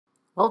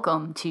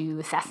Welcome to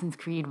Assassin's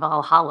Creed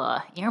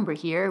Valhalla. Amber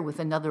here with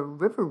another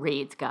River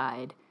Raids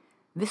guide.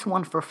 This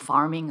one for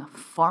farming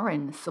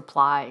foreign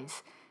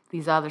supplies.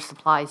 These are the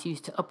supplies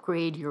used to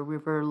upgrade your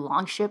river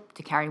longship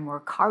to carry more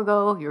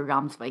cargo, your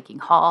Rams Viking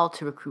Hall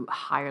to recruit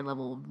higher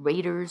level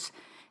raiders,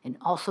 and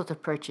also to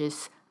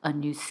purchase a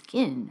new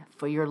skin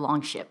for your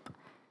longship.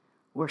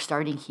 We're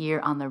starting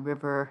here on the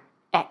River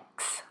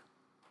Exe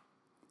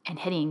and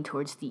heading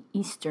towards the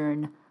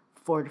Eastern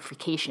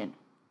Fortification.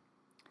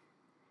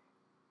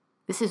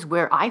 This is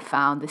where I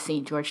found the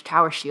St. George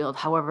Tower Shield.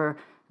 However,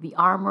 the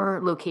armor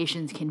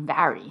locations can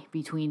vary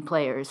between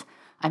players.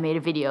 I made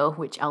a video,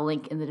 which I'll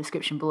link in the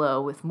description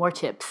below, with more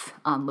tips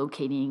on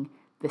locating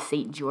the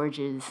St.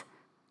 George's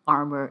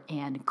armor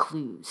and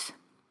clues.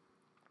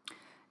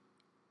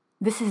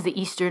 This is the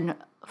Eastern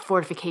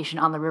Fortification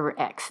on the River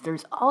Exe.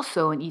 There's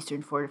also an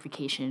Eastern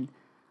Fortification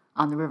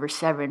on the River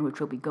Severn, which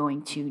we'll be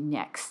going to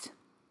next.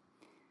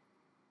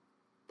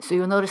 So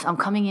you'll notice I'm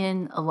coming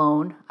in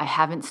alone. I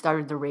haven't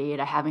started the raid.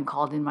 I haven't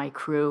called in my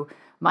crew.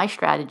 My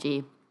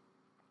strategy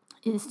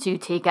is to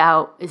take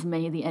out as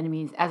many of the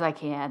enemies as I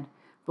can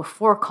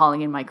before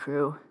calling in my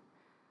crew.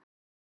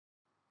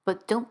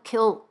 But don't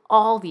kill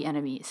all the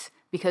enemies,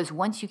 because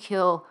once you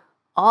kill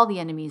all the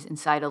enemies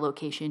inside a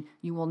location,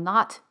 you will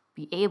not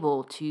be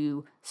able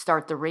to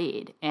start the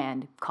raid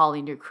and call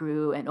in your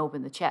crew and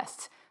open the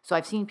chests. So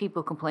I've seen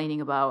people complaining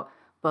about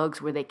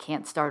bugs where they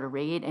can't start a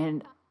raid,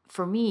 and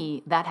for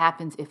me, that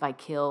happens if I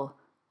kill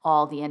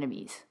all the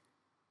enemies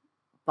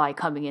by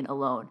coming in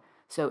alone.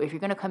 So if you're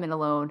going to come in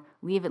alone,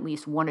 leave at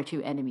least 1 or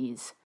 2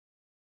 enemies.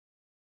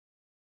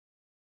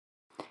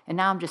 And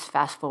now I'm just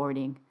fast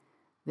forwarding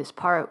this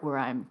part where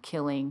I'm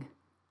killing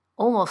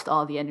almost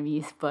all the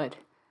enemies, but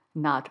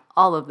not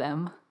all of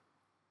them.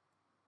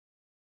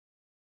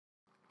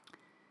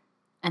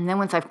 And then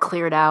once I've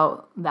cleared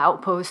out the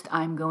outpost,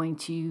 I'm going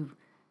to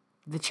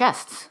the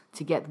chests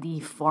to get the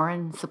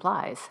foreign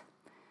supplies.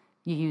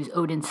 You use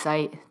Odin's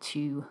sight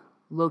to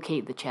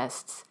locate the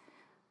chests.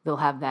 They'll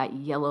have that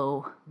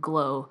yellow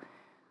glow.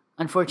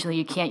 Unfortunately,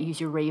 you can't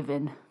use your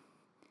Raven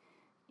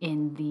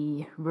in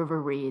the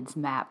River Raids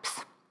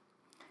maps.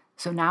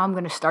 So now I'm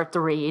going to start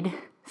the raid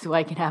so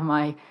I can have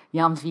my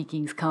Yams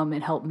Vikings come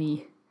and help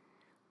me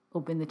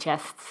open the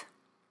chests.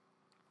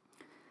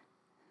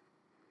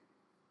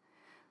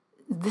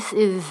 This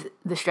is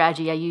the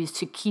strategy I use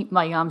to keep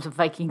my Yams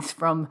Vikings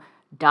from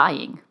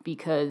dying,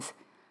 because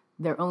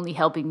they're only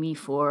helping me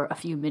for a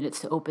few minutes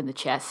to open the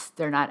chests.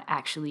 They're not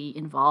actually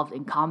involved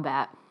in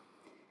combat.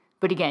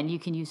 But again, you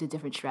can use a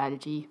different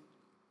strategy.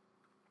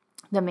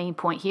 The main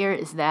point here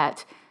is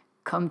that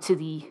come to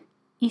the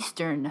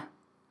Eastern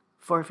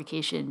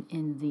Fortification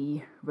in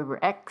the River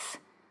Exe,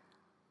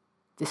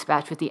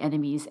 dispatch with the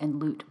enemies,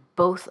 and loot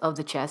both of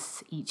the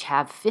chests. Each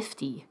have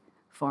 50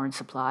 foreign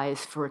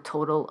supplies for a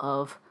total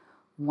of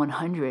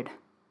 100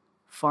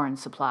 foreign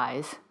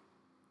supplies.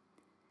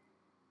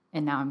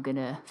 And now I'm going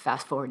to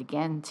fast forward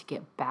again to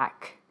get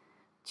back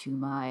to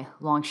my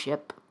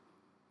longship.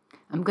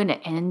 I'm going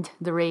to end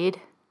the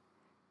raid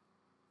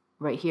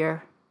right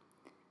here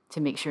to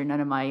make sure none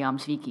of my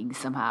Yams Vikings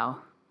somehow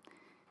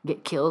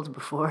get killed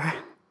before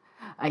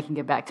I can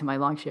get back to my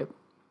longship.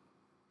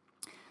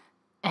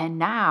 And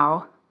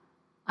now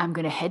I'm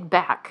going to head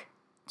back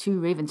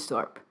to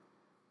Ravensthorpe.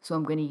 So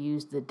I'm going to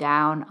use the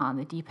down on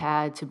the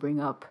D-pad to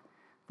bring up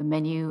the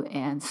menu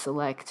and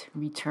select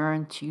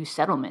Return to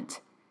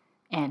Settlement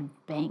and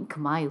bank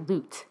my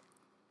loot.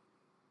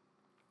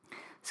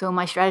 So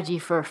my strategy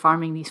for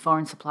farming these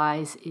foreign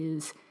supplies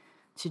is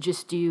to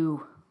just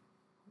do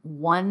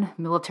 1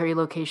 military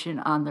location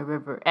on the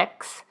River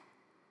Exe,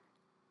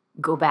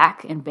 go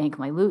back and bank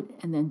my loot,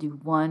 and then do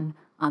 1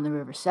 on the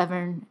River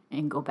Severn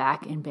and go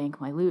back and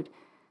bank my loot.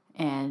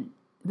 And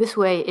this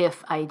way,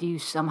 if I do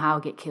somehow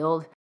get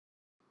killed,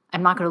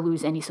 I'm not going to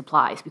lose any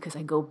supplies because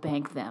I go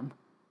bank them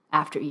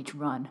after each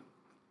run.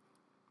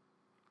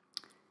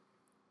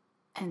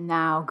 And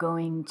now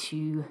going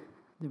to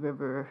the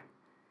River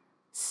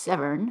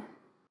Severn.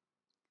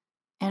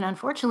 And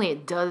unfortunately,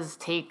 it does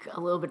take a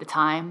little bit of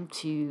time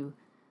to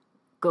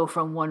go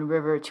from one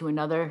river to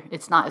another.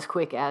 It's not as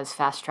quick as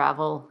fast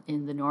travel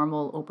in the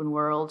normal open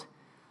world.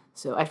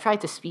 So I've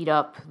tried to speed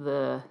up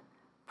the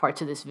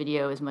parts of this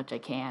video as much as I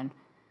can,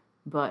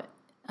 but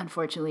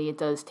unfortunately, it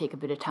does take a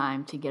bit of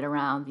time to get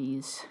around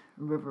these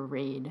river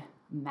raid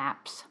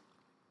maps.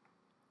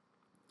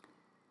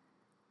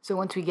 So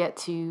once we get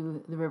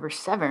to the River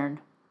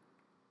Severn,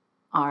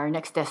 our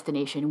next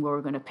destination where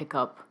we're going to pick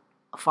up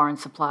foreign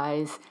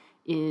supplies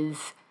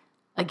is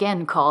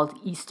again called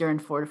Eastern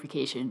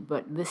Fortification,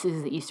 but this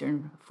is the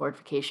Eastern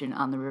Fortification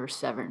on the River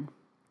Severn.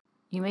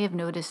 You may have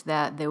noticed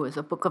that there was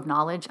a Book of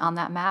Knowledge on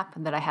that map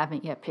that I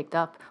haven't yet picked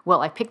up.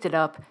 Well, I picked it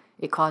up,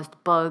 it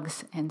caused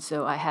bugs, and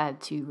so I had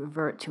to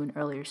revert to an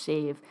earlier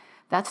save.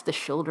 That's the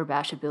Shoulder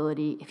Bash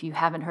ability. If you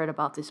haven't heard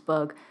about this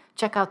bug,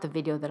 check out the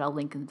video that I'll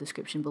link in the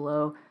description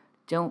below.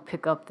 Don't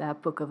pick up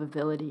that book of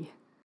ability.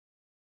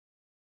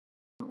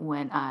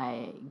 When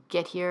I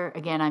get here,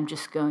 again, I'm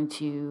just going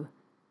to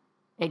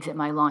exit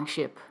my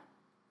longship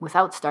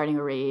without starting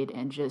a raid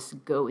and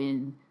just go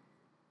in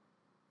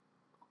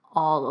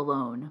all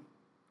alone.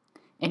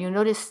 And you'll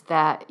notice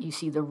that you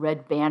see the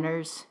red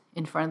banners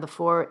in front of the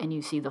fort and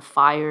you see the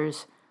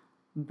fires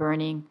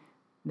burning.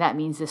 That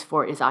means this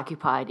fort is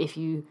occupied. If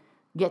you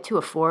get to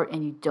a fort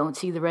and you don't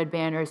see the red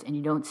banners and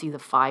you don't see the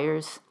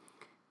fires,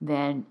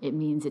 then it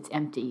means it's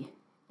empty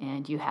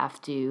and you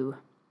have to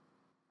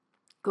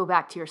go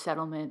back to your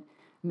settlement,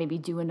 maybe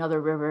do another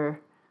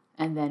river,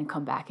 and then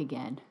come back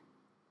again.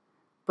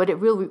 But it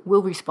will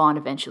respawn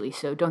eventually,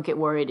 so don't get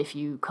worried if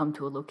you come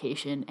to a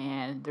location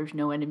and there's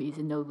no enemies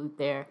and no loot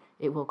there.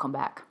 It will come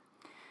back.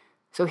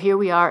 So here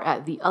we are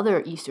at the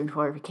other Eastern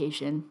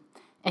Fortification,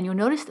 and you'll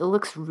notice it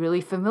looks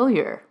really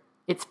familiar.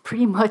 It's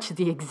pretty much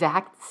the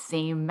exact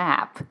same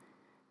map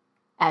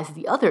as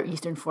the other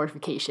Eastern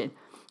Fortification.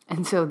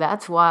 And so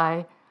that's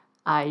why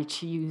I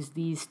choose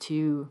these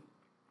two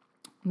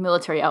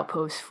military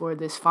outposts for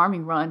this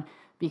farming run,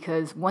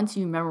 because once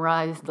you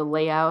memorize the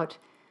layout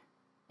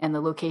and the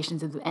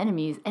locations of the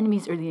enemies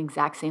are the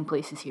exact same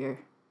places here,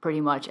 pretty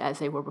much as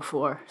they were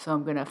before. So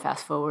I'm going to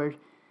fast forward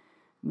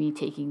me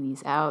taking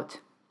these out.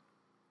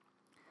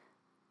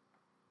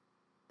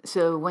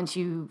 So once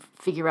you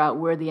figure out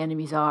where the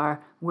enemies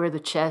are, where the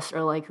chests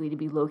are likely to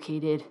be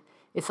located,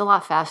 it's a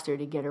lot faster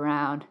to get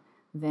around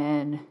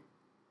than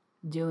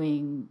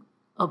doing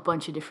a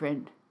bunch of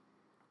different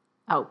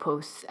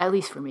outposts, at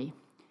least for me.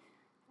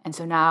 And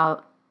so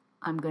now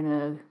I'm going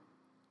to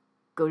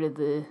go to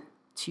the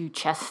two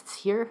chests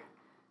here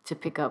to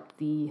pick up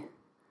the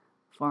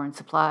foreign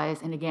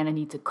supplies. And again, I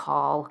need to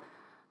call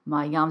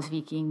my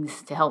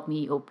Jomsvikings to help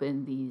me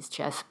open these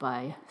chests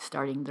by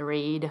starting the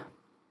raid.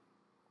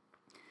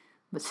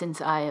 But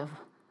since I have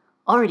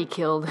already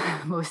killed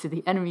most of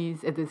the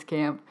enemies at this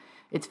camp,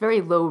 it's very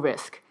low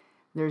risk.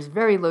 There's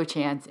very low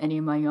chance any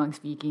of my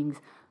Jomsvikings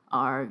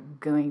are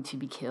going to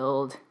be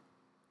killed.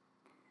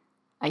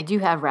 I do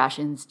have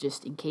rations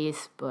just in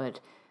case, but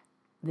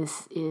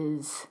this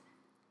is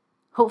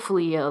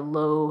hopefully a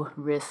low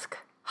risk,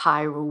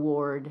 high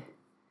reward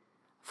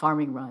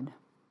farming run,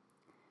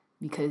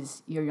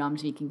 because your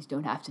Jomsvikings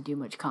don't have to do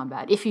much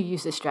combat if you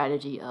use the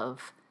strategy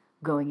of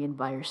going in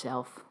by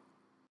yourself.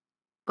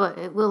 But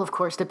it will, of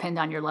course, depend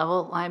on your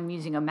level. I'm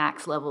using a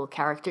max level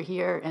character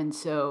here, and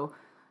so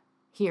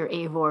here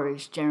Eivor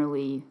is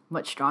generally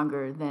much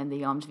stronger than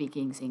the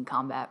Jomsvikings in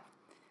combat.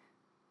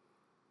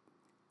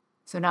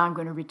 So now I'm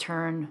going to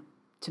return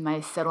to my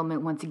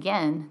settlement once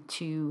again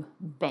to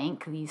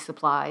bank these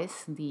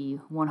supplies, the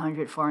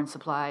 100 foreign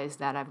supplies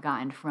that I've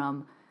gotten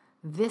from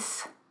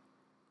this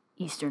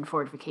Eastern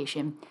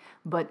Fortification.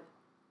 But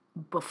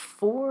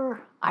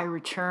before I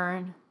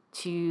return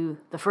to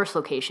the first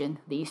location,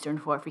 the Eastern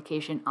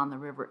Fortification on the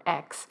River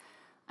Exe,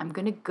 I'm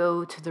going to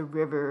go to the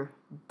River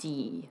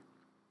Dee.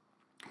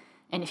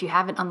 And if you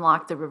haven't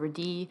unlocked the River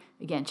Dee,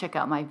 again, check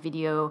out my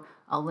video.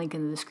 I'll link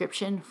in the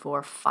description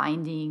for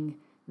finding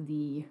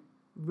the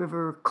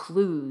river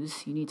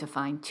clues. You need to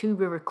find 2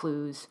 river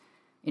clues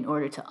in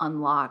order to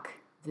unlock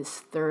this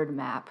third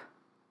map,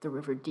 the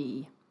River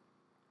Dee.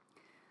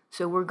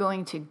 So we're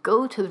going to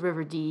go to the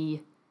River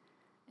Dee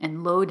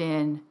and load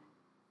in,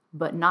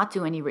 but not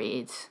do any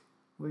raids.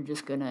 We're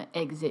just going to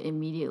exit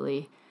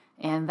immediately.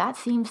 And that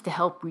seems to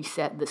help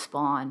reset the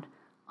spawn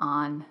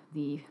on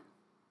the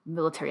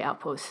military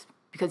outposts.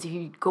 Because if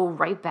you go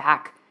right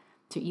back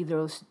to either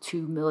of those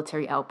 2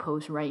 military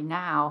outposts right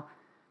now,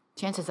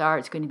 chances are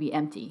it's going to be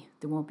empty.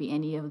 There won't be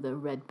any of the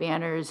red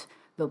banners.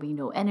 There'll be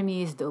no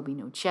enemies. There'll be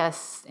no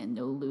chests and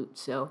no loot.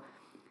 So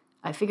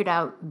I figured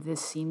out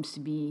this seems to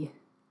be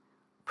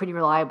a pretty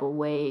reliable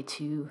way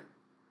to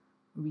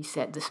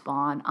reset the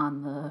spawn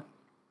on the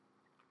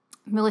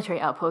military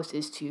outpost,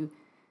 is to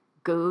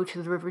go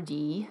to the River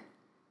Dee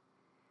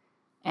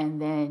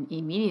and then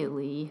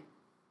immediately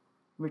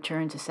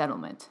return to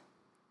settlement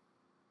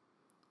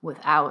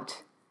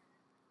without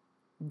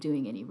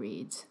doing any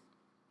raids.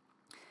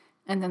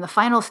 And then the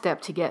final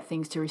step to get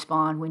things to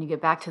respawn when you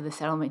get back to the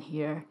settlement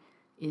here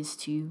is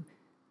to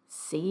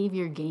save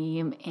your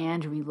game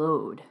and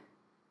reload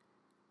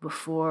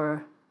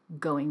before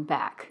going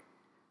back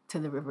to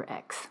the River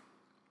Exe.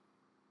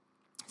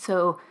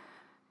 So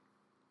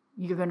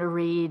you're going to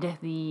raid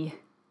the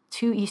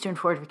 2 Eastern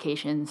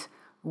Fortifications,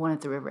 one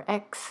at the River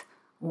Exe,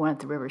 one at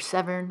the River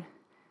Severn.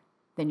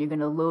 Then you're going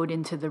to load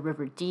into the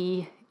River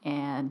Dee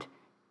and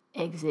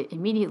exit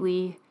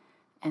immediately,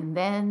 and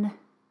then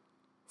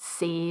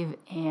save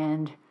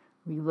and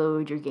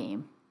reload your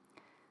game.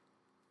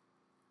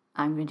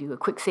 I'm going to do a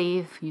quick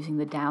save using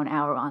the down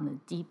arrow on the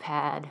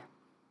D-pad.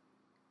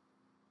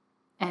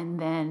 And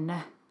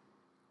then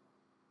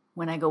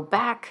when I go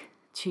back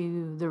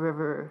to the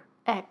River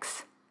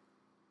Exe,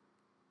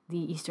 the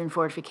Eastern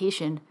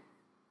Fortification,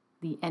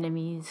 the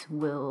enemies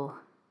will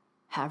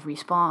have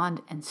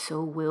respawned, and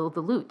so will the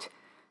loot.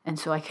 And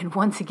so I can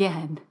once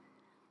again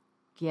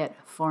get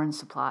foreign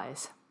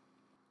supplies.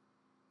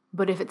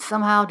 But if it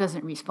somehow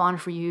doesn't respawn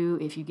for you,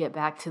 if you get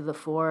back to the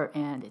fort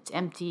and it's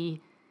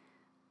empty,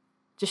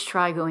 just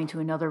try going to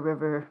another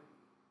river,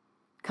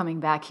 coming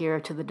back here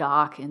to the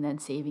dock, and then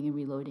saving and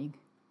reloading.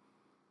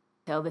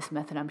 So this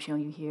method I'm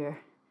showing you here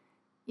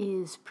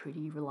is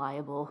pretty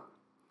reliable.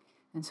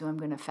 And so I'm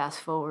going to fast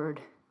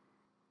forward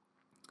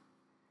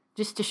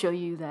just to show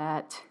you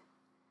that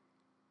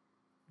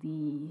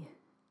the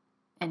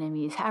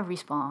enemies have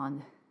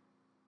respawned.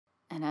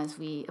 And as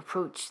we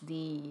approach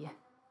the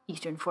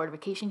Eastern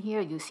Fortification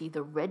here, you see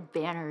the red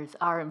banners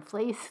are in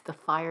place, the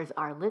fires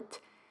are lit,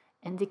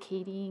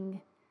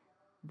 indicating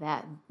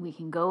that we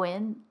can go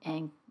in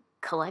and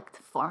collect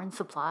foreign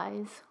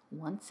supplies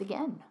once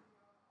again.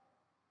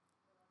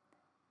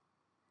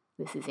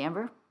 This is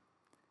Amber.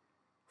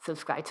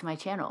 Subscribe to my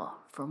channel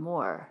for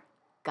more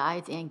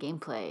guides and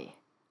gameplay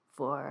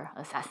for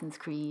Assassin's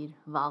Creed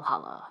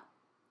Valhalla.